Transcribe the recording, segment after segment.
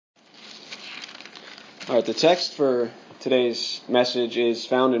All right, the text for today's message is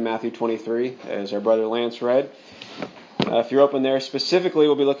found in Matthew 23, as our brother Lance read. If you're open there, specifically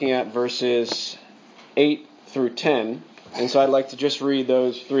we'll be looking at verses 8 through 10. And so I'd like to just read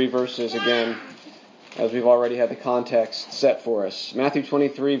those three verses again, as we've already had the context set for us. Matthew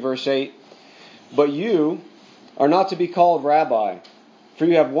 23, verse 8. But you are not to be called rabbi, for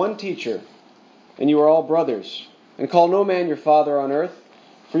you have one teacher, and you are all brothers. And call no man your father on earth,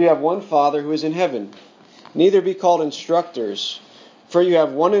 for you have one Father who is in heaven. Neither be called instructors, for you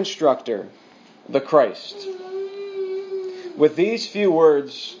have one instructor, the Christ. With these few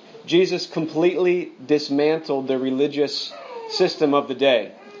words, Jesus completely dismantled the religious system of the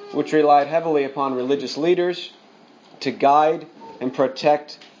day, which relied heavily upon religious leaders to guide and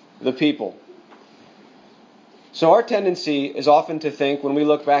protect the people. So our tendency is often to think, when we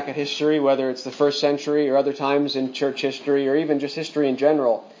look back at history, whether it's the first century or other times in church history or even just history in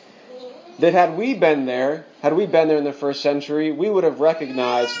general, that had we been there in the first century, we would have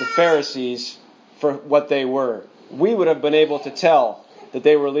recognized the Pharisees for what they were. We would have been able to tell that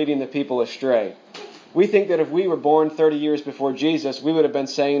they were leading the people astray. We think that if we were born 30 years before Jesus, we would have been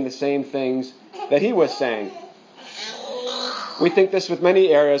saying the same things that he was saying. We think this with many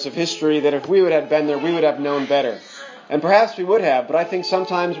areas of history, that if we would have been there, we would have known better. And perhaps we would have, but I think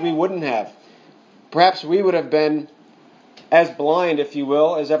sometimes we wouldn't have. Perhaps we would have been as blind, if you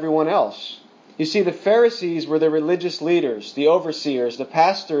will, as everyone else. You see, the Pharisees were the religious leaders, the overseers, the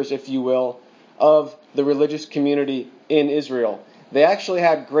pastors, if you will, of the religious community in Israel. They actually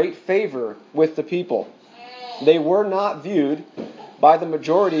had great favor with the people. They were not viewed by the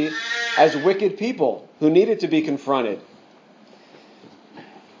majority as wicked people who needed to be confronted.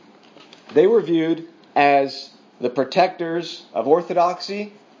 They were viewed as the protectors of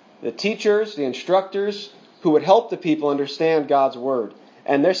orthodoxy, the teachers, the instructors, who would help the people understand God's Word.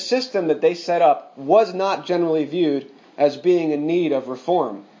 And their system that they set up was not generally viewed as being in need of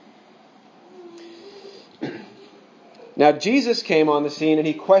reform. Now, Jesus came on the scene and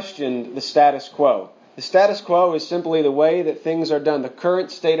he questioned the status quo. The status quo is simply the way that things are done, the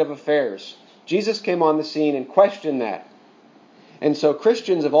current state of affairs. Jesus came on the scene and questioned that. And so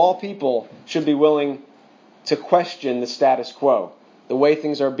Christians of all people should be willing to question the status quo, the way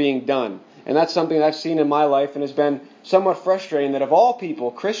things are being done. And that's something that I've seen in my life and has been somewhat frustrating, that of all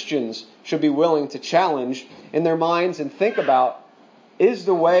people, Christians should be willing to challenge in their minds and think about, is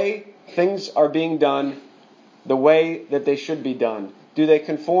the way things are being done the way that they should be done? Do they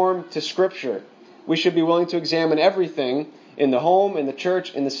conform to Scripture? We should be willing to examine everything in the home, in the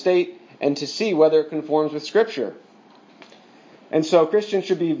church, in the state, and to see whether it conforms with Scripture. And so Christians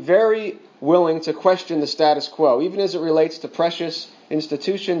should be very willing to question the status quo, even as it relates to precious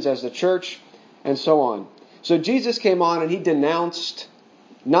institutions as the church and so on. So Jesus came on and he denounced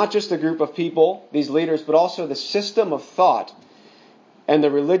not just a group of people, these leaders, but also the system of thought and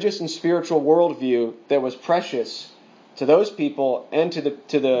the religious and spiritual worldview that was precious to those people and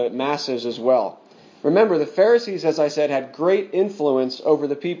to the masses as well. Remember, the Pharisees, as I said, had great influence over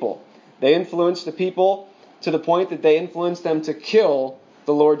the people. They influenced the people to the point that they influenced them to kill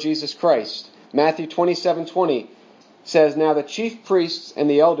the Lord Jesus Christ. Matthew 27:20 says, Now the chief priests and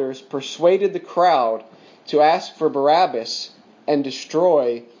the elders persuaded the crowd to ask for Barabbas and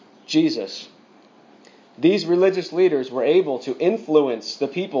destroy Jesus. These religious leaders were able to influence the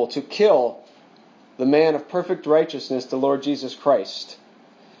people to kill the man of perfect righteousness, the Lord Jesus Christ.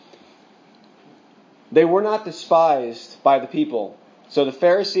 They were not despised by the people. So the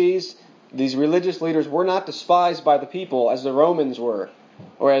Pharisees, these religious leaders, were not despised by the people as the Romans were,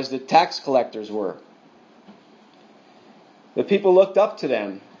 or as the tax collectors were. The people looked up to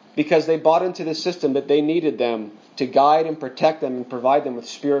them because they bought into the system that they needed them to guide and protect them and provide them with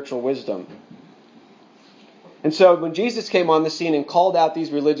spiritual wisdom. And so when Jesus came on the scene and called out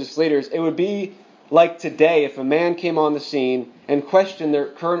these religious leaders, it would be like today if a man came on the scene and questioned their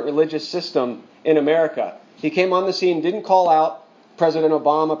current religious system in America. He came on the scene, didn't call out President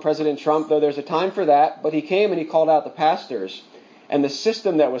Obama, President Trump, though there's a time for that, but he came and he called out the pastors and the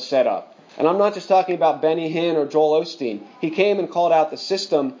system that was set up. And I'm not just talking about Benny Hinn or Joel Osteen. He came and called out the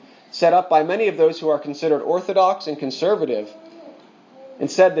system set up by many of those who are considered orthodox and conservative, and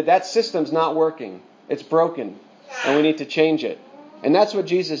said that that system's not working. It's broken, and we need to change it. And that's what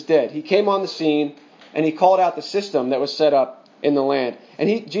Jesus did. He came on the scene, and he called out the system that was set up in the land.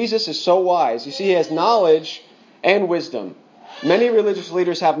 And Jesus is so wise. You see, he has knowledge and wisdom. Many religious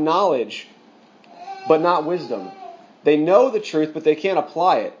leaders have knowledge, but not wisdom. They know the truth, but they can't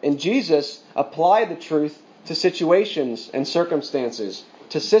apply it. And Jesus applied the truth to situations and circumstances,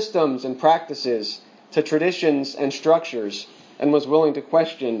 to systems and practices, to traditions and structures, and was willing to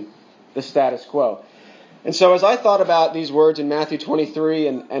question the status quo. And so as I thought about these words in Matthew 23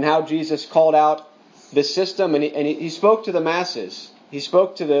 and how Jesus called out this system, and he spoke to the masses. He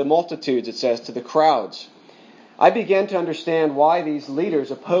spoke to the multitudes, it says, to the crowds. I began to understand why these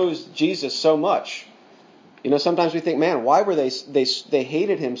leaders opposed Jesus so much. Sometimes we think, man, why were they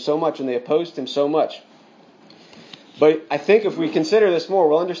hated him so much and they opposed him so much? But I think if we consider this more,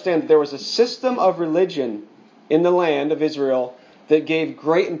 we'll understand that there was a system of religion in the land of Israel that gave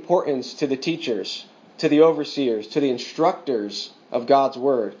great importance to the teachers, to the overseers, to the instructors of God's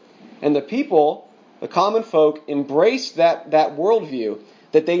word. And the people, the common folk, embraced that worldview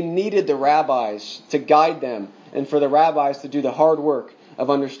that they needed the rabbis to guide them and for the rabbis to do the hard work of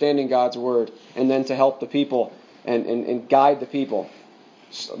understanding God's word and then to help the people and guide the people.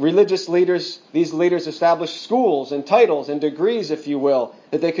 Religious leaders, these leaders established schools and titles and degrees, if you will,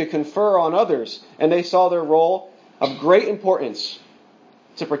 that they could confer on others. And they saw their role of great importance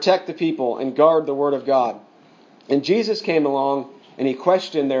to protect the people and guard the word of God. And Jesus came along and he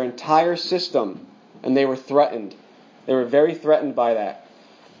questioned their entire system, and they were threatened. They were very threatened by that.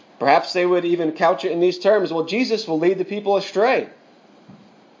 Perhaps they would even couch it in these terms: well, Jesus will lead the people astray.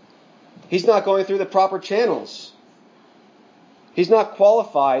 He's not going through the proper channels. He's not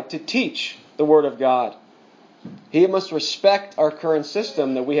qualified to teach the Word of God. He must respect our current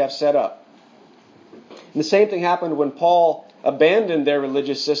system that we have set up. And the same thing happened when Paul abandoned their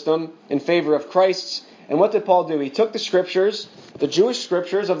religious system in favor of Christ's. And what did Paul do? He took the scriptures, the Jewish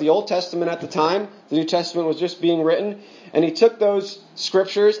scriptures of the Old Testament at the time. The New Testament was just being written. And he took those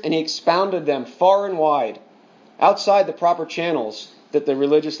scriptures and he expounded them far and wide, outside the proper channels that the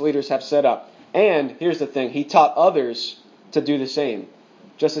religious leaders have set up. And here's the thing, he taught others to do the same.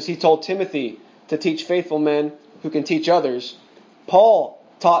 Just as he told Timothy to teach faithful men who can teach others, Paul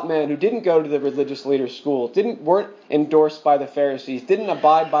taught men who didn't go to the religious leaders' school, weren't endorsed by the Pharisees, didn't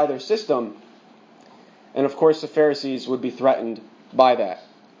abide by their system. And of course the Pharisees would be threatened by that.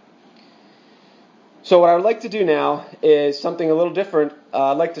 So what I would like to do now is something a little different.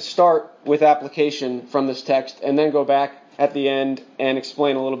 I'd like to start with application from this text and then go back at the end and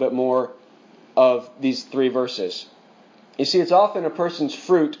explain a little bit more of these 3 verses. You see, it's often a person's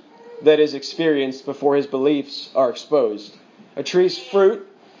fruit that is experienced before his beliefs are exposed. A tree's fruit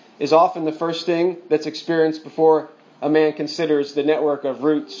is often the first thing that's experienced before a man considers the network of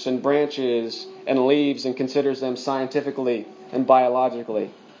roots and branches and leaves and considers them scientifically and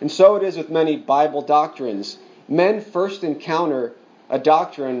biologically. And so it is with many Bible doctrines. Men first encounter a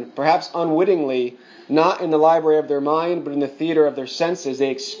doctrine, perhaps unwittingly, not in the library of their mind, but in the theater of their senses.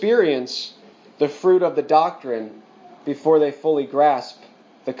 They experience the fruit of the doctrine before they fully grasp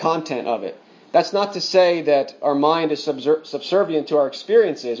the content of it. That's not to say that our mind is subservient to our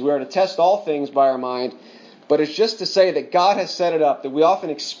experiences. We are to test all things by our mind, but it's just to say that God has set it up that we often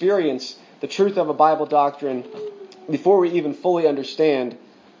experience the truth of a Bible doctrine before we even fully understand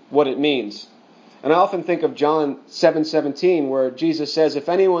what it means. And I often think of John 7:17, where Jesus says, if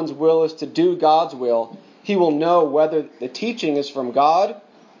anyone's will is to do God's will, he will know whether the teaching is from God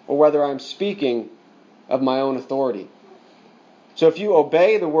or whether I'm speaking of my own authority. So if you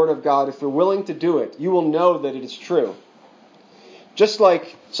obey the Word of God, if you're willing to do it, you will know that it is true. Just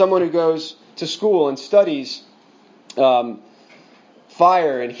like someone who goes to school and studies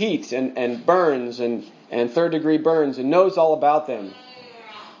fire and heat and burns and third-degree burns and knows all about them.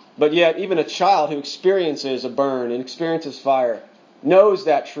 But yet, even a child who experiences a burn and experiences fire knows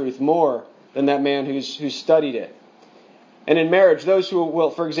that truth more than that man who's studied it. And in marriage, those who will,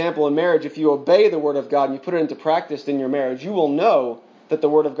 for example, in marriage, if you obey the Word of God and you put it into practice in your marriage, you will know that the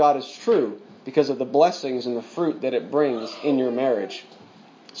Word of God is true because of the blessings and the fruit that it brings in your marriage.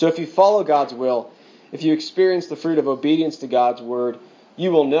 So if you follow God's will, if you experience the fruit of obedience to God's Word,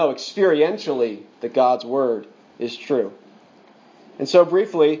 you will know experientially that God's Word is true. And so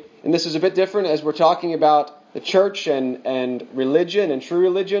briefly, and this is a bit different as we're talking about the church and religion and true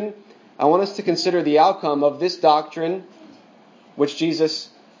religion, I want us to consider the outcome of this doctrine, which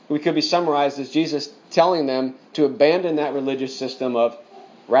we could be summarized as Jesus telling them to abandon that religious system of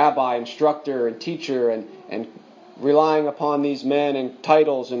rabbi, instructor, and teacher, and relying upon these men and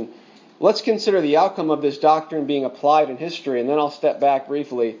titles. And let's consider the outcome of this doctrine being applied in history, and then I'll step back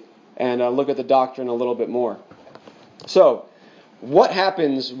briefly and look at the doctrine a little bit more. So, what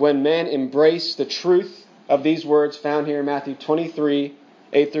happens when men embrace the truth of these words found here in Matthew 23,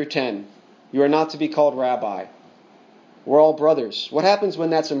 8 through 10? You are not to be called rabbi. We're all brothers. What happens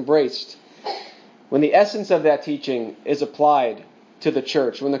when that's embraced? When the essence of that teaching is applied to the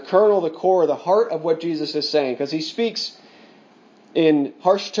church. When the kernel, the core, the heart of what Jesus is saying. Because he speaks in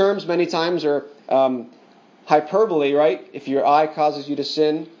harsh terms many times, or hyperbole, right? If your eye causes you to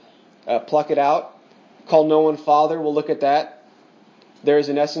sin, pluck it out. call no one father. We'll look at that. There is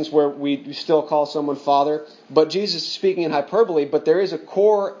an essence where we still call someone father. But Jesus is speaking in hyperbole, but there is a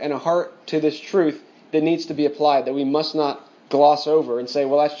core and a heart to this truth that needs to be applied, that we must not gloss over and say,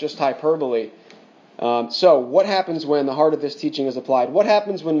 well, that's just hyperbole. So what happens when the heart of this teaching is applied? What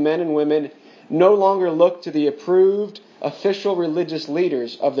happens when men and women no longer look to the approved official religious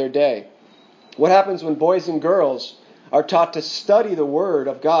leaders of their day? What happens when boys and girls are taught to study the Word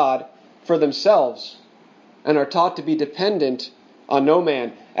of God for themselves and are taught to be dependent on no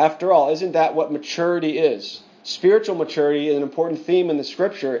man? After all, isn't that what maturity is? Spiritual maturity, an important theme in the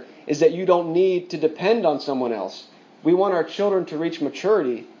Scripture, is that you don't need to depend on someone else. We want our children to reach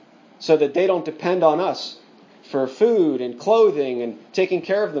maturity so that they don't depend on us for food and clothing and taking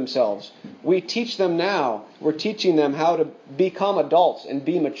care of themselves. We teach them now. We're teaching them how to become adults and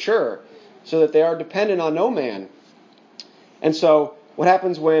be mature so that they are dependent on no man. And so, what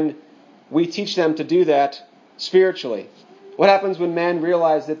happens when we teach them to do that spiritually? What happens when men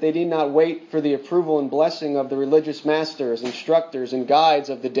realize that they need not wait for the approval and blessing of the religious masters, instructors, and guides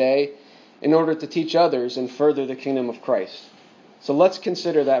of the day in order to teach others and further the kingdom of Christ? So let's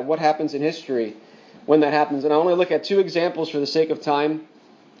consider that, what happens in history when that happens. And I only look at two examples for the sake of time,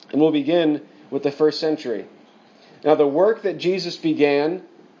 and we'll begin with the first century. Now, the work that Jesus began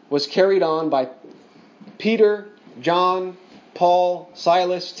was carried on by Peter, John, Paul,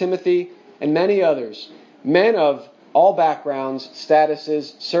 Silas, Timothy, and many others, men of all backgrounds,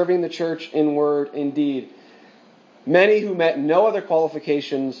 statuses, serving the church in word and deed. Many who met no other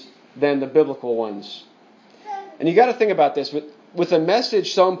qualifications than the biblical ones. And you got to think about this. With a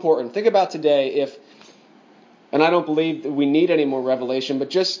message so important, think about today and I don't believe that we need any more revelation, but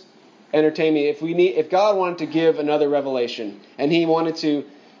just entertain me. If God wanted to give another revelation and He wanted to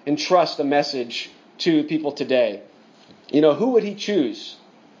entrust a message to people today, who would He choose?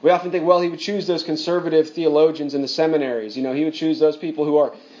 We often think, well, He would choose those conservative theologians in the seminaries. He would choose those people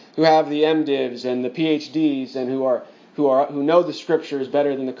who have the MDivs and the PhDs and who know the Scriptures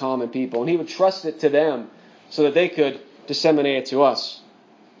better than the common people, and He would trust it to them so that they could disseminate it to us.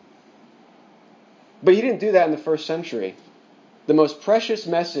 But He didn't do that in the first century. The most precious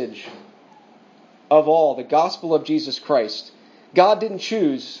message of all, the gospel of Jesus Christ, God didn't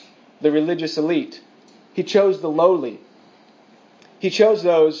choose the religious elite. He chose the lowly. He chose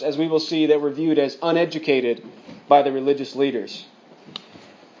those, as we will see, that were viewed as uneducated by the religious leaders.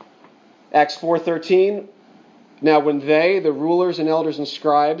 Acts 4:13, now when they, the rulers and elders and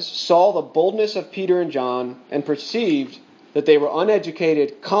scribes, saw the boldness of Peter and John and perceived that they were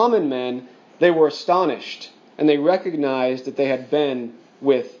uneducated, common men, they were astonished, and they recognized that they had been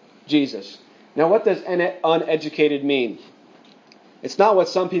with Jesus. Now what does uneducated mean? It's not what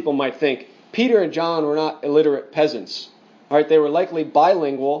some people might think. Peter and John were not illiterate peasants. All right, they were likely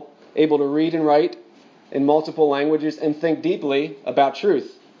bilingual, able to read and write in multiple languages and think deeply about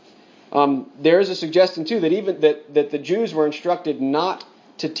truth. There is a suggestion too that even that the Jews were instructed not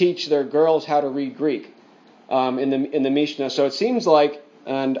to teach their girls how to read Greek in the Mishnah. So it seems like,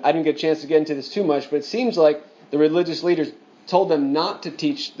 and I didn't get a chance to get into this too much, but it seems like the religious leaders told them not to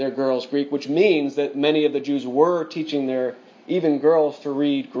teach their girls Greek, which means that many of the Jews were teaching their even girls to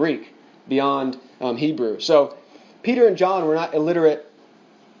read Greek beyond Hebrew. So Peter and John were not illiterate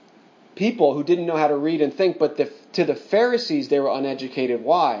people who didn't know how to read and think, but to the Pharisees they were uneducated.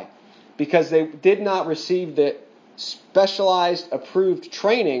 Why? Because they did not receive the specialized, approved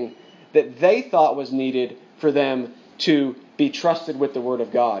training that they thought was needed for them to be trusted with the Word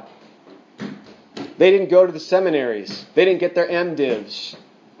of God. They didn't go to the seminaries. They didn't get their MDivs.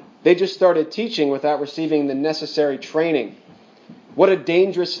 They just started teaching without receiving the necessary training. What a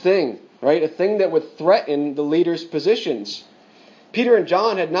dangerous thing, right? A thing that would threaten the leaders' positions. Peter and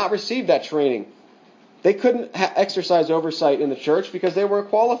John had not received that training. They couldn't exercise oversight in the church because they were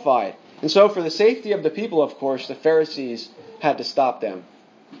qualified. And so for the safety of the people, of course, the Pharisees had to stop them.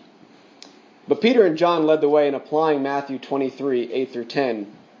 But Peter and John led the way in applying Matthew 23, 8 through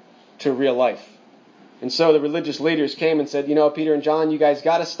 10 to real life. And so the religious leaders came and said, Peter and John, you guys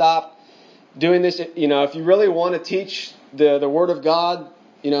got to stop doing this. If you really want to teach the Word of God,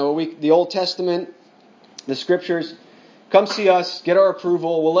 the Old Testament, the Scriptures, come see us, get our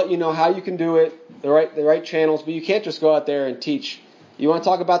approval. We'll let you know how you can do it, the right channels, but you can't just go out there and teach. You want to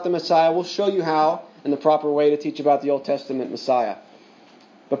talk about the Messiah? We'll show you how and the proper way to teach about the Old Testament Messiah.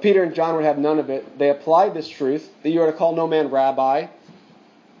 But Peter and John would have none of it. They applied this truth that you are to call no man rabbi.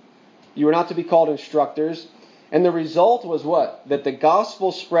 You are not to be called instructors. And the result was what? That the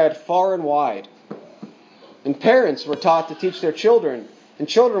gospel spread far and wide. And parents were taught to teach their children. And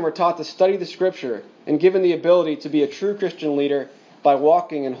children were taught to study the Scripture and given the ability to be a true Christian leader by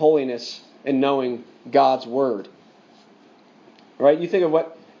walking in holiness in knowing God's Word. Right? You think of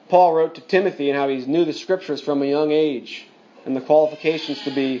what Paul wrote to Timothy and how he knew the Scriptures from a young age and the qualifications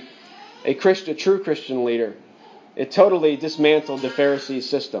to be a true Christian leader. It totally dismantled the Pharisee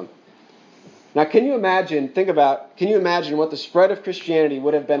system. Now, can you imagine what the spread of Christianity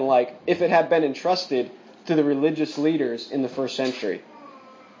would have been like if it had been entrusted to the religious leaders in the first century?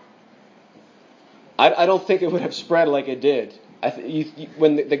 I don't think it would have spread like it did.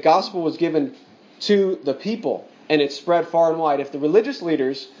 When the gospel was given to the people and it spread far and wide, if the religious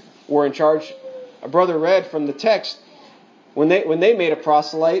leaders were in charge, Brother read from the text, when they made a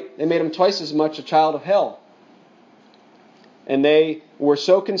proselyte, they made him twice as much a child of hell. And they were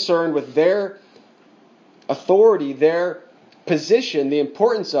so concerned with their authority, their position, the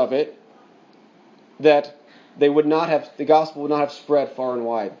importance of it, that the gospel would not have spread far and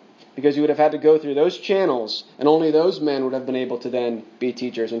wide. Because you would have had to go through those channels, and only those men would have been able to then be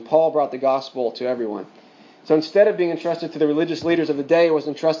teachers. And Paul brought the gospel to everyone. So instead of being entrusted to the religious leaders of the day, it was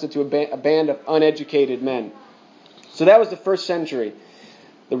entrusted to a band of uneducated men. So that was the first century.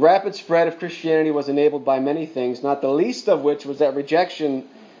 The rapid spread of Christianity was enabled by many things, not the least of which was that rejection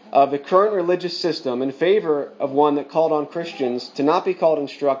of the current religious system in favor of one that called on Christians to not be called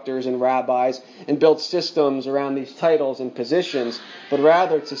instructors and rabbis and build systems around these titles and positions, but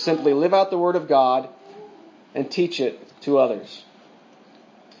rather to simply live out the Word of God and teach it to others.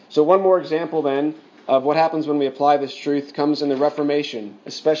 So one more example then of what happens when we apply this truth comes in the Reformation,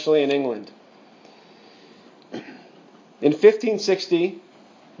 especially in England. In 1560,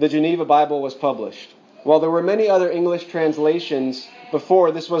 the Geneva Bible was published. While there were many other English translations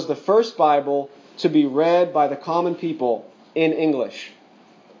before, this was the first Bible to be read by the common people in English.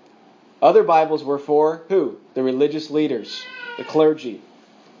 Other Bibles were for who? The religious leaders, the clergy.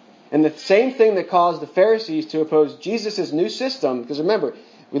 And the same thing that caused the Pharisees to oppose Jesus' new system, because remember,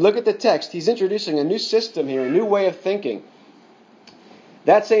 we look at the text, he's introducing a new system here, a new way of thinking.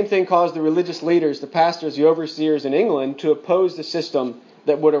 That same thing caused the religious leaders, the pastors, the overseers in England to oppose the system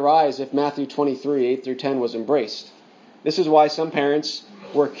that would arise if Matthew 23, 8 through 10 was embraced. This is why some parents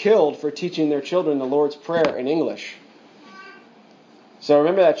were killed for teaching their children the Lord's Prayer in English. So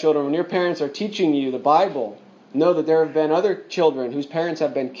remember that, children, when your parents are teaching you the Bible, know that there have been other children whose parents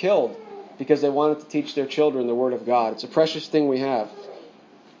have been killed because they wanted to teach their children the Word of God. It's a precious thing we have.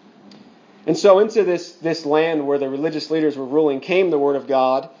 And so into this land where the religious leaders were ruling came the Word of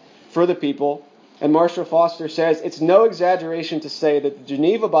God for the people. And Marshall Foster says, it's no exaggeration to say that the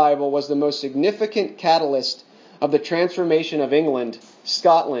Geneva Bible was the most significant catalyst of the transformation of England,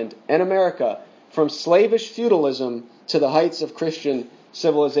 Scotland, and America from slavish feudalism to the heights of Christian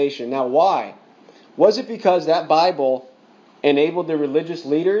civilization. Now, why? Was it because that Bible enabled the religious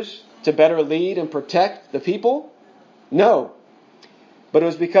leaders to better lead and protect the people? No. But it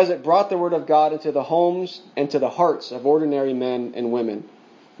was because it brought the Word of God into the homes and to the hearts of ordinary men and women.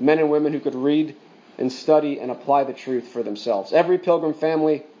 Men and women who could read and study and apply the truth for themselves. Every Pilgrim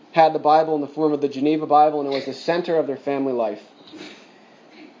family had the Bible in the form of the Geneva Bible, and it was the center of their family life.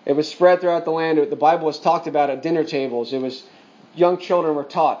 It was spread throughout the land. The Bible was talked about at dinner tables. Young children were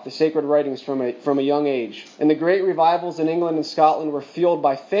taught the sacred writings from a young age. And the great revivals in England and Scotland were fueled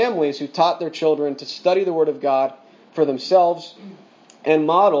by families who taught their children to study the Word of God for themselves and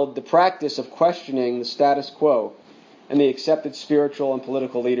modeled the practice of questioning the status quo and the accepted spiritual and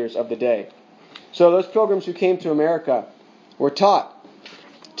political leaders of the day. So those pilgrims who came to America were taught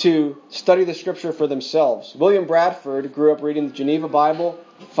to study the Scripture for themselves. William Bradford grew up reading the Geneva Bible,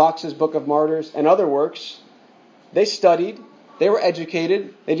 Fox's Book of Martyrs, and other works. They studied, they were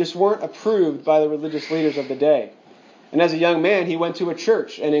educated, they just weren't approved by the religious leaders of the day. And as a young man, he went to a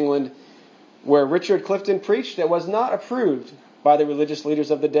church in England where Richard Clifton preached that was not approved by the religious leaders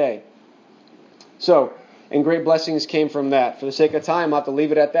of the day. So, and great blessings came from that. For the sake of time, I'll have to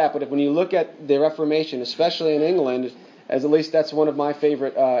leave it at that. But when you look at the Reformation, especially in England, as at least that's one of my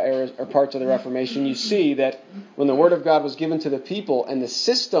favorite eras or parts of the Reformation, you see that when the Word of God was given to the people and the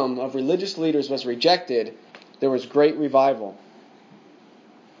system of religious leaders was rejected, there was great revival.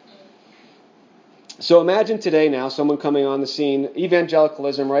 So imagine today now someone coming on the scene,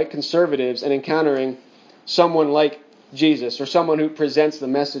 evangelicalism, right, conservatives, and encountering someone like Jesus or someone who presents the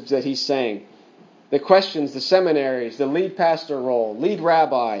message that he's saying. The questions, the seminaries, the lead pastor role, lead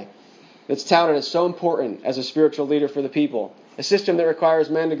rabbi, that's touted as so important as a spiritual leader for the people. A system that requires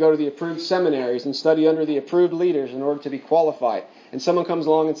men to go to the approved seminaries and study under the approved leaders in order to be qualified. And someone comes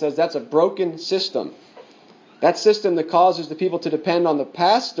along and says that's a broken system. That system that causes the people to depend on the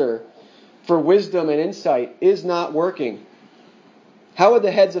pastor for wisdom and insight is not working. How would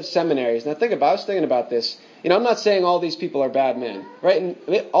the heads of seminaries, now I was thinking about this, I'm not saying all these people are bad men, right?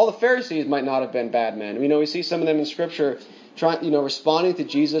 And all the Pharisees might not have been bad men. We see some of them in Scripture responding to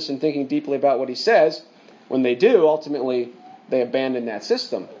Jesus and thinking deeply about what he says. When they do, ultimately, they abandon that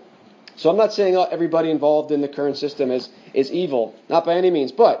system. So I'm not saying everybody involved in the current system is evil, not by any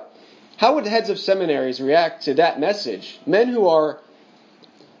means. But how would heads of seminaries react to that message? Men who are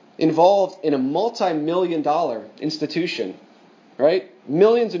involved in a multi-million-dollar institution, right?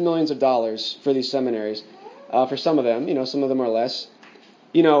 Millions and millions of dollars for these seminaries. For some of them, some of them are less.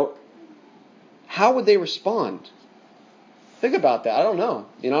 How would they respond? Think about that. I don't know.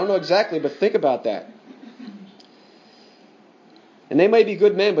 I don't know exactly, but think about that. And they may be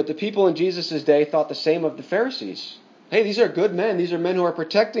good men, but the people in Jesus' day thought the same of the Pharisees. Hey, these are good men. These are men who are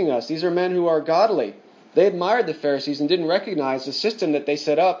protecting us. These are men who are godly. They admired the Pharisees and didn't recognize the system that they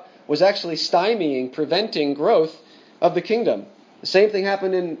set up was actually stymieing, preventing growth of the kingdom. The same thing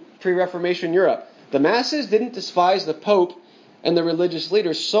happened in pre-Reformation Europe. The masses didn't despise the Pope and the religious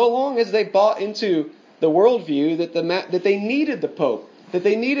leaders so long as they bought into the worldview that they needed the Pope, that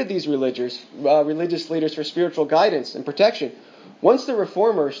they needed these religious leaders for spiritual guidance and protection. Once the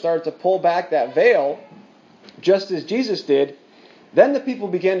reformers started to pull back that veil, just as Jesus did, then the people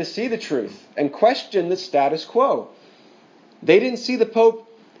began to see the truth and question the status quo. They didn't see the Pope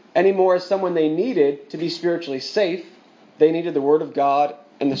anymore as someone they needed to be spiritually safe. They needed the Word of God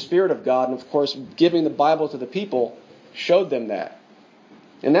and the Spirit of God, and of course, giving the Bible to the people showed them that.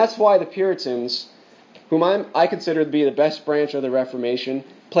 And that's why the Puritans, whom I consider to be the best branch of the Reformation,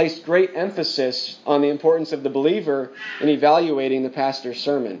 placed great emphasis on the importance of the believer in evaluating the pastor's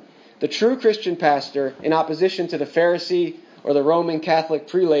sermon. The true Christian pastor, in opposition to the Pharisee or the Roman Catholic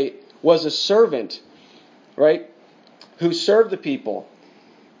prelate, was a servant, right, who served the people.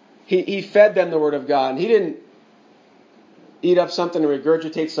 He fed them the Word of God. And he didn't eat up something and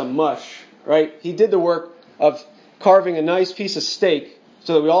regurgitate some mush, right? He did the work of carving a nice piece of steak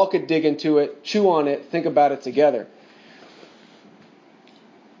so that we all could dig into it, chew on it, think about it together.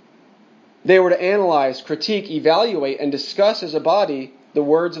 They were to analyze, critique, evaluate, and discuss as a body the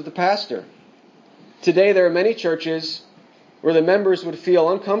words of the pastor. Today there are many churches where the members would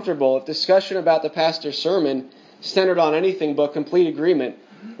feel uncomfortable if discussion about the pastor's sermon centered on anything but complete agreement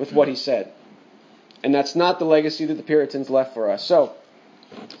with what he said. And that's not the legacy that the Puritans left for us. So,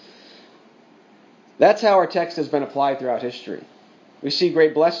 that's how our text has been applied throughout history. We see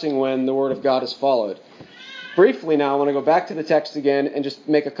great blessing when the Word of God is followed. Briefly now, I want to go back to the text again and just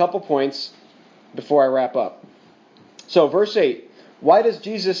make a couple points before I wrap up. So, verse 8. Why does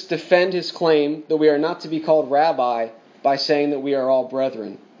Jesus defend his claim that we are not to be called rabbi by saying that we are all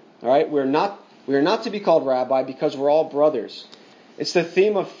brethren? All right, we are not to be called rabbi because we're all brothers. It's the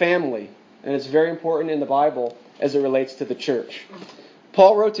theme of family, and it's very important in the Bible as it relates to the church.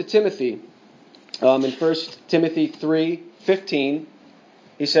 Paul wrote to Timothy in 1 Timothy 3:15.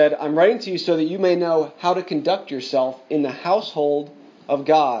 He said, I'm writing to you so that you may know how to conduct yourself in the household of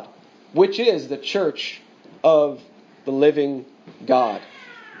God, which is the church of the living God.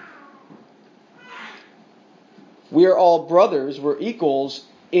 We are all brothers. We're equals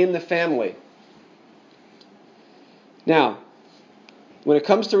in the family. Now, when it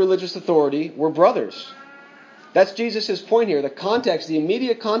comes to religious authority, we're brothers. That's Jesus' point here. The context, the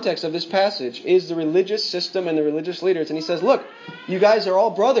immediate context of this passage is the religious system and the religious leaders. And he says, look, you guys are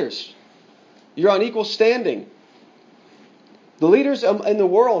all brothers. You're on equal standing. The leaders in the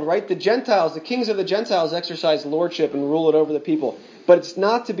world, right? The Gentiles, the kings of the Gentiles exercise lordship and rule it over the people. But it's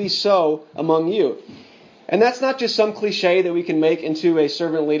not to be so among you. And that's not just some cliche that we can make into a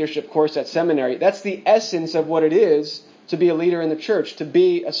servant leadership course at seminary. That's the essence of what it is to be a leader in the church, to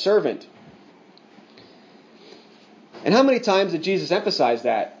be a servant. And how many times did Jesus emphasize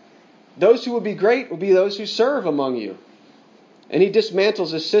that? Those who would be great would be those who serve among you. And he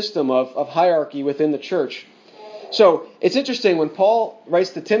dismantles a system of hierarchy within the church. So it's interesting when Paul writes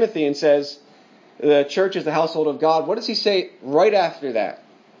to Timothy and says the church is the household of God. What does he say right after that?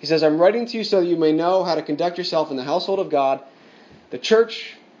 He says, I'm writing to you so that you may know how to conduct yourself in the household of God, the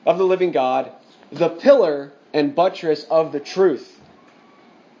church of the living God, the pillar and buttress of the truth.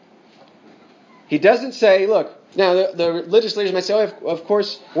 He doesn't say, look, now the religious leaders might say, oh, of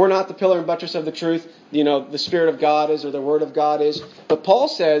course, we're not the pillar and buttress of the truth. The Spirit of God is, or the Word of God is. But Paul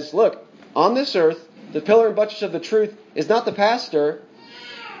says, look, on this earth, the pillar and buttress of the truth is not the pastor.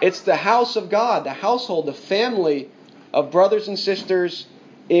 It's the house of God, the household, the family of brothers and sisters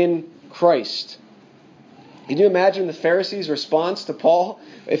in Christ. Can you imagine the Pharisees' response to Paul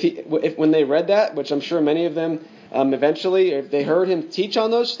if when they read that, which I'm sure many of them eventually, if they heard him teach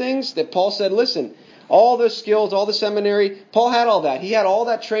on those things, that Paul said, listen, all the skills, all the seminary, Paul had all that. He had all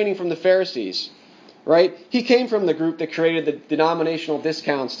that training from the Pharisees. right? He came from the group that created the denominational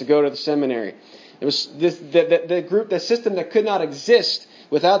discounts to go to the seminary. It was the group, the system that could not exist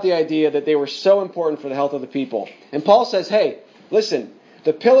without the idea that they were so important for the health of the people. And Paul says, hey, listen,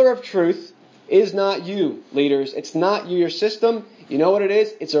 the pillar of truth is not you, leaders. It's not you, your system. You know what it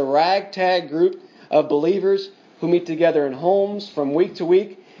is? It's a ragtag group of believers who meet together in homes from week to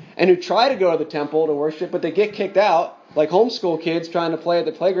week and who try to go to the temple to worship, but they get kicked out, like homeschool kids trying to play at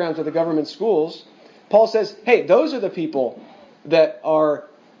the playgrounds of the government schools. Paul says, hey, those are the people that are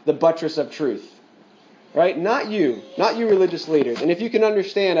the buttress of truth. Right? Not you religious leaders. And if you can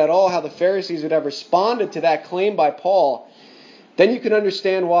understand at all how the Pharisees would have responded to that claim by Paul, then you can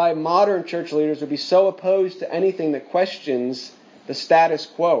understand why modern church leaders would be so opposed to anything that questions the status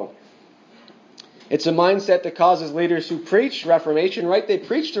quo. It's a mindset that causes leaders who preach Reformation, right? They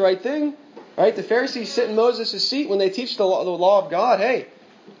preach the right thing, right? The Pharisees sit in Moses' seat when they teach the law of God. Hey,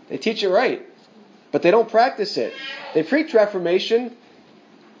 they teach it right, but they don't practice it. They preach Reformation,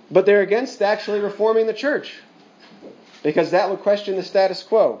 but they're against actually reforming the church because that would question the status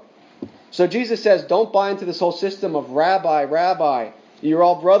quo. So Jesus says, don't buy into this whole system of rabbi, you're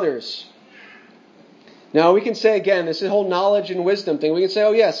all brothers. Now we can say again, this is a whole knowledge and wisdom thing. We can say,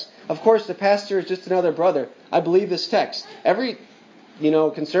 oh yes, of course the pastor is just another brother. I believe this text. Every,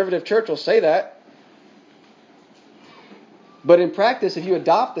 conservative church will say that. But in practice, if you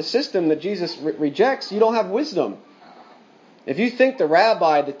adopt the system that Jesus rejects, you don't have wisdom. If you think the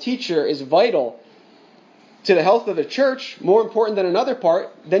rabbi, the teacher, is vital to the health of the church, more important than another part,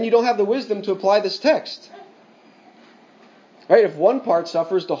 then you don't have the wisdom to apply this text. Right? If one part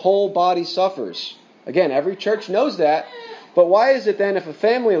suffers, the whole body suffers. Again, every church knows that. But why is it then if a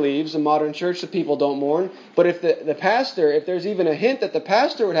family leaves a modern church that people don't mourn? But if the pastor, if there's even a hint that the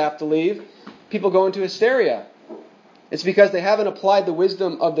pastor would have to leave, people go into hysteria. It's because they haven't applied the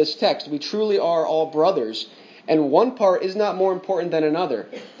wisdom of this text. We truly are all brothers. And one part is not more important than another.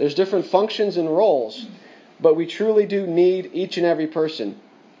 There's different functions and roles, but we truly do need each and every person.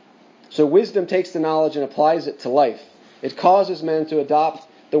 So wisdom takes the knowledge and applies it to life. It causes men to adopt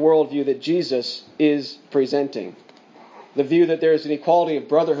the worldview that Jesus is presenting. The view that there is an equality of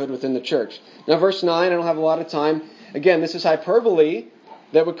brotherhood within the church. Now verse 9, I don't have a lot of time. Again, this is hyperbole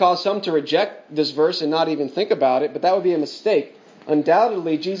that would cause some to reject this verse and not even think about it, but that would be a mistake.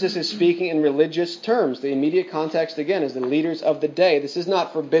 Undoubtedly, Jesus is speaking in religious terms. The immediate context, again, is the leaders of the day. This is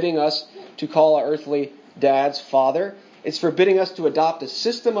not forbidding us to call our earthly dads father. It's forbidding us to adopt a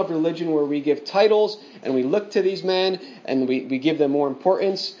system of religion where we give titles and we look to these men and we give them more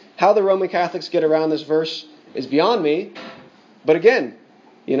importance. How the Roman Catholics get around this verse is beyond me. But again,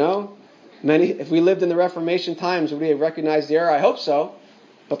 if we lived in the Reformation times, would we have recognized the error? I hope so,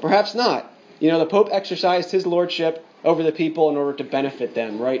 but perhaps not. The Pope exercised his lordship over the people in order to benefit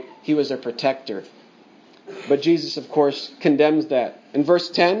them, right? He was their protector. But Jesus, of course, condemns that. In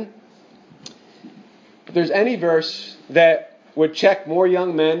verse 10, if there's any verse that would check more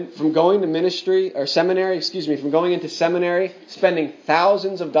young men from going to from going into seminary, spending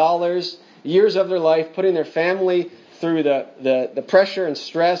thousands of dollars, years of their life, putting their family through the pressure and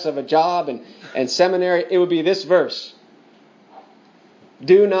stress of a job and seminary, it would be this verse.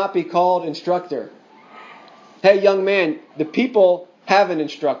 Do not be called instructor. Hey, young man, the people have an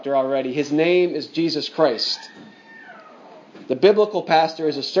instructor already. His name is Jesus Christ. The biblical pastor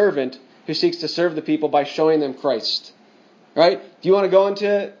is a servant who seeks to serve the people by showing them Christ. Right? Do you want to go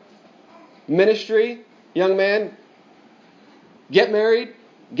into ministry, young man? Get married,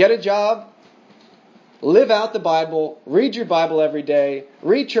 get a job, live out the Bible, read your Bible every day,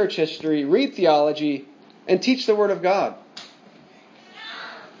 read church history, read theology, and teach the Word of God.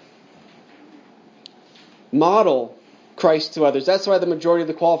 Model Christ to others. That's why the majority of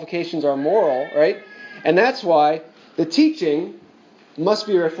the qualifications are moral, right? And that's why the teaching must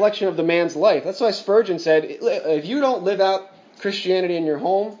be a reflection of the man's life. That's why Spurgeon said, if you don't live out Christianity in your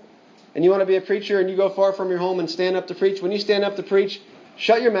home, and you want to be a preacher and you go far from your home and stand up to preach, when you stand up to preach,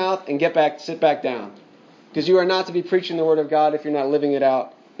 shut your mouth and sit back down. Because you are not to be preaching the Word of God if you're not living it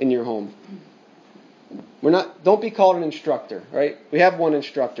out in your home. Don't be called an instructor, right? We have one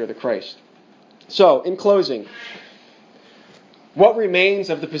instructor, the Christ. So, in closing, what remains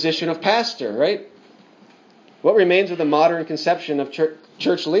of the position of pastor, right? What remains of the modern conception of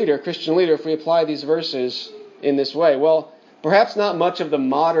church leader, Christian leader, if we apply these verses in this way? Well, perhaps not much of the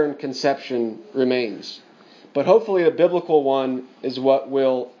modern conception remains. But hopefully the biblical one is what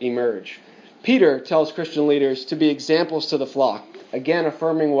will emerge. Peter tells Christian leaders to be examples to the flock. Again,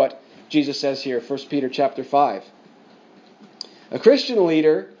 affirming what Jesus says here, 1 Peter chapter 5. A Christian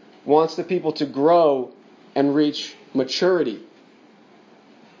leader wants the people to grow and reach maturity.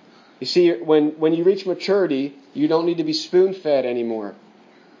 You see, when you reach maturity, you don't need to be spoon-fed anymore.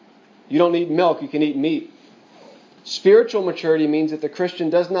 You don't need milk, you can eat meat. Spiritual maturity means that the Christian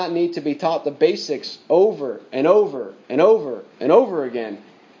does not need to be taught the basics over and over and over and over again.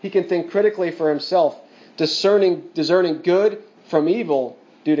 He can think critically for himself, discerning good from evil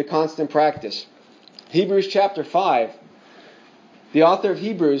due to constant practice. Hebrews chapter 5, the author of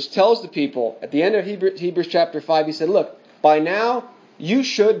Hebrews tells the people, at the end of Hebrews chapter 5, he said, look, by now you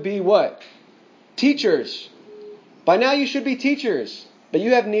should be what? Teachers. By now you should be teachers. But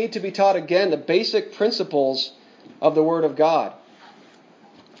you have need to be taught again the basic principles of the Word of God.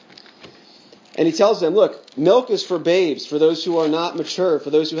 And he tells them, look, milk is for babes, for those who are not mature, for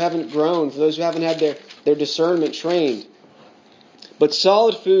those who haven't grown, for those who haven't had their discernment trained. But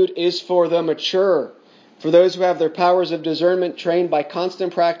solid food is for the mature, for those who have their powers of discernment trained by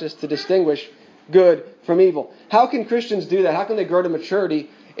constant practice to distinguish good from evil. How can Christians do that? How can they grow to maturity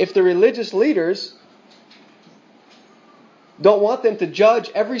if the religious leaders don't want them to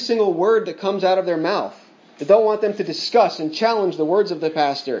judge every single word that comes out of their mouth? They don't want them to discuss and challenge the words of the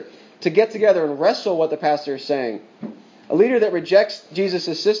pastor, to get together and wrestle what the pastor is saying. A leader that rejects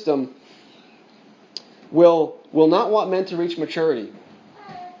Jesus' system will not want men to reach maturity.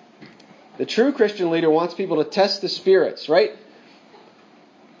 The true Christian leader wants people to test the spirits, right?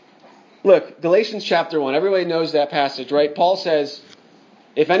 Look, Galatians chapter 1, everybody knows that passage, right? Paul says,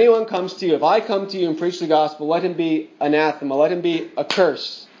 if anyone comes to you, if I come to you and preach the gospel, let him be anathema, let him be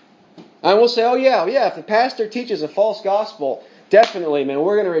accursed. And we'll say, oh yeah, if the pastor teaches a false gospel, definitely, man,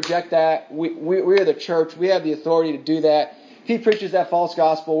 we're going to reject that. We're the church. We have the authority to do that. If he preaches that false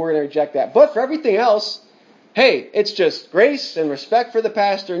gospel, we're going to reject that. But for everything else, hey, it's just grace and respect for the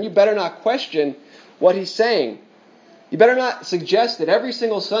pastor, and you better not question what he's saying. You better not suggest that every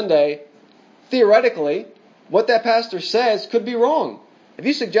single Sunday, theoretically, what that pastor says could be wrong. If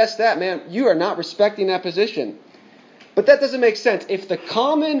you suggest that, man, you are not respecting that position. But that doesn't make sense. If the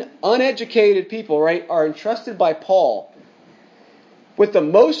common, uneducated people, right, are entrusted by Paul with the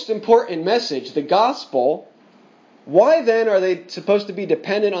most important message, the gospel, why then are they supposed to be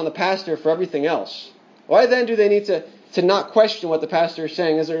dependent on the pastor for everything else? Why then do they need to not question what the pastor is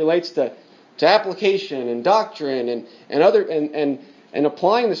saying as it relates to application and doctrine and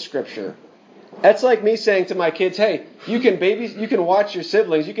applying the scripture? That's like me saying to my kids, hey, you can watch your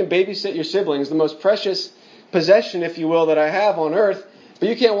siblings, you can babysit your siblings, the most precious possession, if you will, that I have on earth, but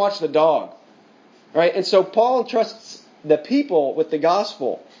you can't watch the dog. Right? And so Paul entrusts the people with the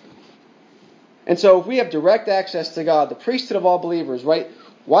gospel. And so if we have direct access to God, the priesthood of all believers, right?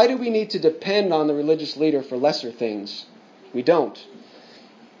 Why do we need to depend on the religious leader for lesser things? We don't.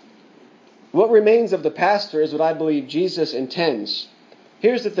 What remains of the pastor is what I believe Jesus intends.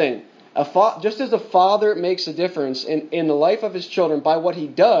 Here's the thing. Just as a father makes a difference in the life of his children by what he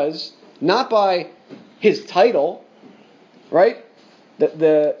does, not by his title, right?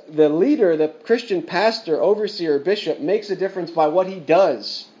 The leader, the Christian pastor, overseer, bishop, makes a difference by what he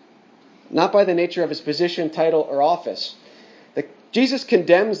does, not by the nature of his position, title, or office. Jesus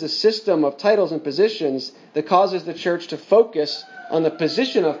condemns the system of titles and positions that causes the church to focus on the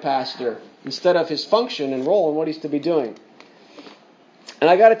position of pastor instead of his function and role and what he's to be doing. And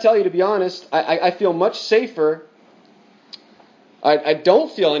I got to tell you, to be honest, I feel much safer. I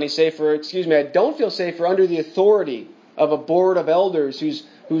don't feel safer under the authority of a board of elders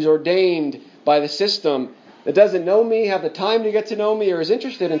who's ordained by the system, that doesn't know me, have the time to get to know me, or is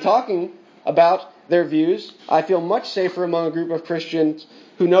interested in talking about their views. I feel much safer among a group of Christians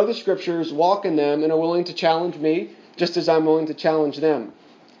who know the Scriptures, walk in them, and are willing to challenge me just as I'm willing to challenge them.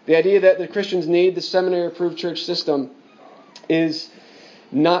 The idea that the Christians need the seminary-approved church system is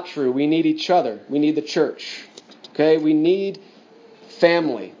not true. We need each other. We need the church. Okay? We need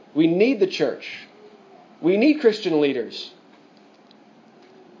family. We need the church. We need Christian leaders.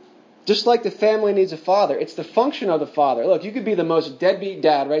 Just like the family needs a father. It's the function of the father. Look, you could be the most deadbeat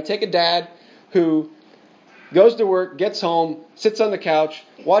dad, right? Take a dad who goes to work, gets home, sits on the couch,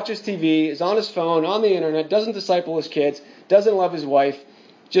 watches TV, is on his phone, on the internet, doesn't disciple his kids, doesn't love his wife,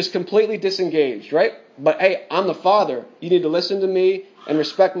 just completely disengaged, right? But hey, I'm the father. You need to listen to me and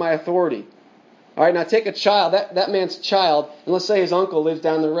respect my authority. All right, now take a child, that man's child, and let's say his uncle lives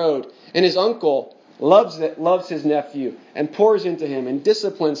down the road, and his uncle loves his nephew and pours into him and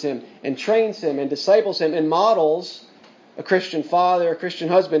disciplines him and trains him and disciples him and models a Christian father, a Christian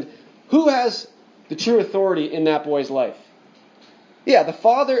husband. Who has the true authority in that boy's life? Yeah, the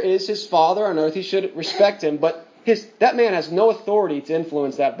father is his father on earth. He should respect him, but that man has no authority to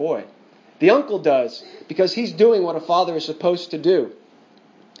influence that boy. The uncle does, because he's doing what a father is supposed to do.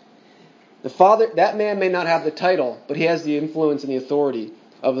 The father, that man may not have the title, but he has the influence and the authority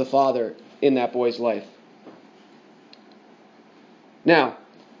of the Father in that boy's life. Now,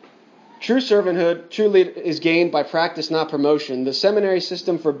 true servanthood truly is gained by practice, not promotion. The seminary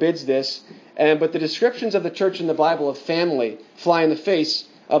system forbids this, but the descriptions of the church in the Bible of family fly in the face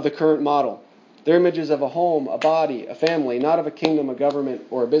of the current model. They're images of a home, a body, a family, not of a kingdom, a government,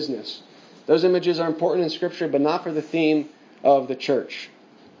 or a business. Those images are important in Scripture, but not for the theme of the church.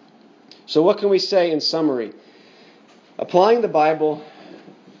 So what can we say in summary? Applying the Bible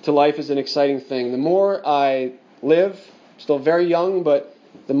to life is an exciting thing. The more I live, still very young, but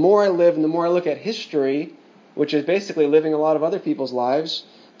the more I live and the more I look at history, which is basically living a lot of other people's lives,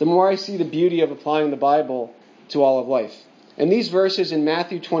 the more I see the beauty of applying the Bible to all of life. And these verses in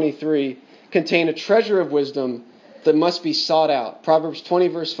Matthew 23 contain a treasure of wisdom that must be sought out. Proverbs 20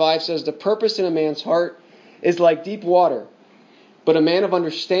 verse 5 says, "The purpose in a man's heart is like deep water, but a man of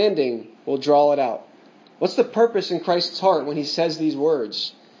understanding will draw it out." What's the purpose in Christ's heart when he says these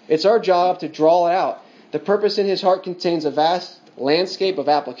words? It's our job to draw it out. The purpose in his heart contains a vast landscape of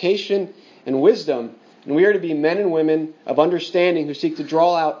application and wisdom, and we are to be men and women of understanding who seek to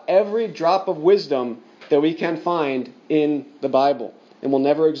draw out every drop of wisdom that we can find in the Bible, and we'll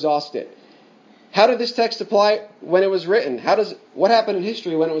never exhaust it. How did this text apply when it was written? What happened in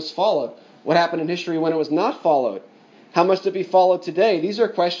history when it was followed? What happened in history when it was not followed? How must it be followed today? These are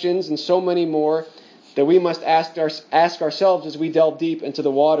questions and so many more that we must ask ourselves as we delve deep into the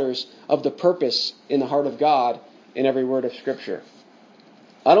waters of the purpose in the heart of God in every word of Scripture.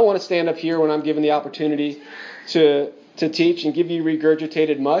 I don't want to stand up here when I'm given the opportunity to teach and give you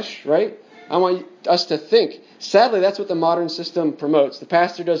regurgitated mush, right? I want us to think. Sadly, that's what the modern system promotes. The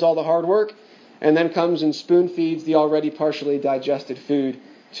pastor does all the hard work and then comes and spoon feeds the already partially digested food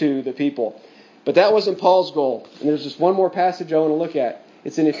to the people. But that wasn't Paul's goal. And there's just one more passage I want to look at.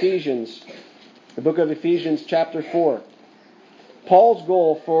 It's in Ephesians, the book of Ephesians chapter 4. Paul's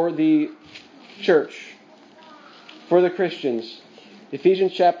goal for the church, for the Christians.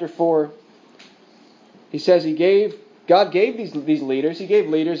 Ephesians chapter 4, he says God gave these leaders, he gave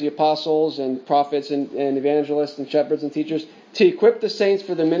leaders, the apostles and prophets and evangelists and shepherds and teachers, to equip the saints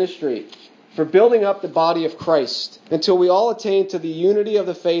for the ministry, for building up the body of Christ, until we all attain to the unity of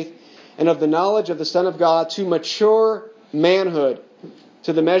the faith and of the knowledge of the Son of God, to mature manhood,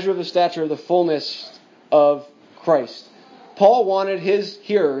 to the measure of the stature of the fullness of Christ. Paul wanted his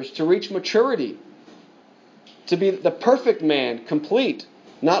hearers to reach maturity, to be the perfect man, complete,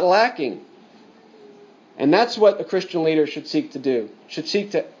 not lacking. And that's what a Christian leader should seek to do. Should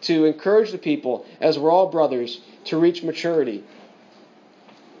seek to encourage the people, as we're all brothers, to reach maturity.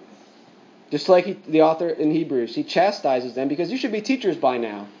 Just like the author in Hebrews, he chastises them because you should be teachers by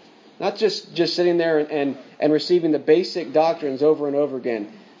now. Not just sitting there and receiving the basic doctrines over and over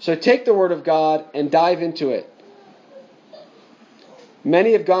again. So take the Word of God and dive into it.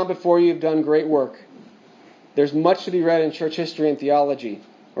 Many have gone before you, have done great work. There's much to be read in church history and theology,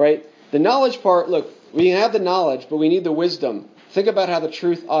 right? The knowledge part, look, we have the knowledge, but we need the wisdom. Think about how the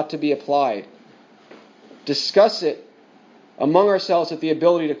truth ought to be applied. Discuss it among ourselves with the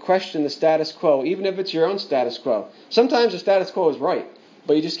ability to question the status quo, even if it's your own status quo. Sometimes the status quo is right,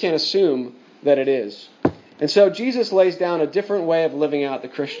 but you just can't assume that it is. And so Jesus lays down a different way of living out the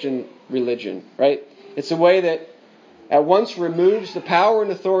Christian religion, right? It's a way that at once removes the power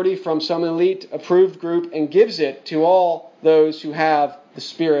and authority from some elite approved group and gives it to all those who have the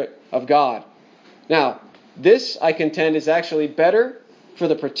Spirit of God. Now, this, I contend, is actually better for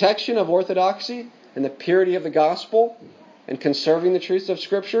the protection of orthodoxy and the purity of the gospel and conserving the truths of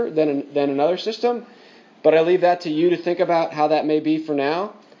Scripture than another system. But I leave that to you to think about how that may be for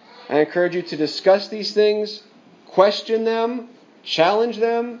now. I encourage you to discuss these things, question them, challenge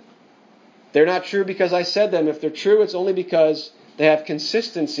them. They're not true because I said them. If they're true, it's only because they have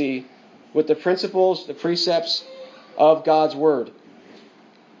consistency with the principles, the precepts of God's Word.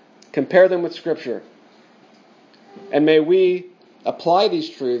 Compare them with Scripture. And may we apply these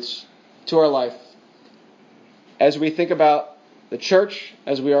truths to our life as we think about the church,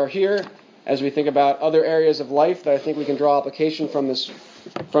 as we are here, as we think about other areas of life that I think we can draw application from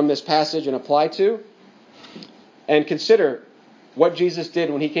this passage and apply to. And consider what Jesus did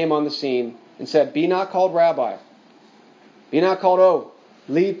when he came on the scene and said, "Be not called rabbi. Be not called,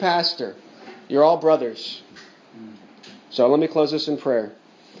 lead pastor. You're all brothers." So let me close this in prayer.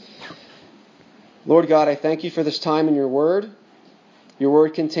 Lord God, I thank you for this time in your word. Your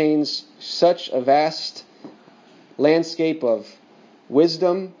word contains such a vast landscape of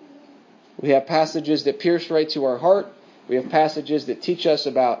wisdom. We have passages that pierce right to our heart. We have passages that teach us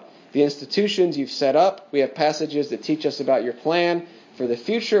about the institutions you've set up. We have passages that teach us about your plan for the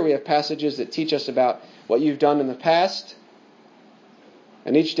future. We have passages that teach us about what you've done in the past.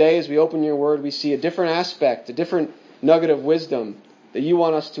 And each day as we open your word, we see a different aspect, a different nugget of wisdom that you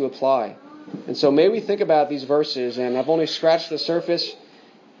want us to apply. And so may we think about these verses, and I've only scratched the surface,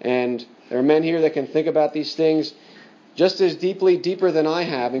 and there are men here that can think about these things just as deeply, deeper than I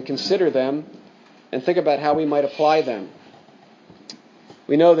have, and consider them and think about how we might apply them.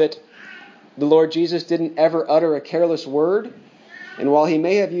 We know that the Lord Jesus didn't ever utter a careless word, and while he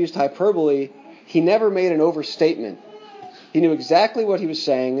may have used hyperbole, he never made an overstatement. He knew exactly what he was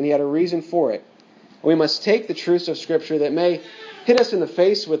saying, and he had a reason for it. We must take the truths of Scripture that may hit us in the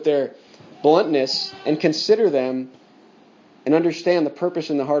face with their bluntness and consider them and understand the purpose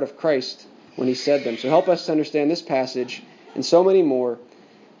in the heart of Christ when he said them. So help us to understand this passage and so many more,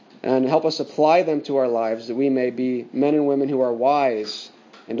 and help us apply them to our lives that we may be men and women who are wise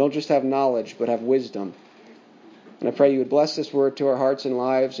and don't just have knowledge but have wisdom. And I pray you would bless this word to our hearts and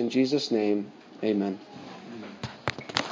lives. In Jesus' name, amen.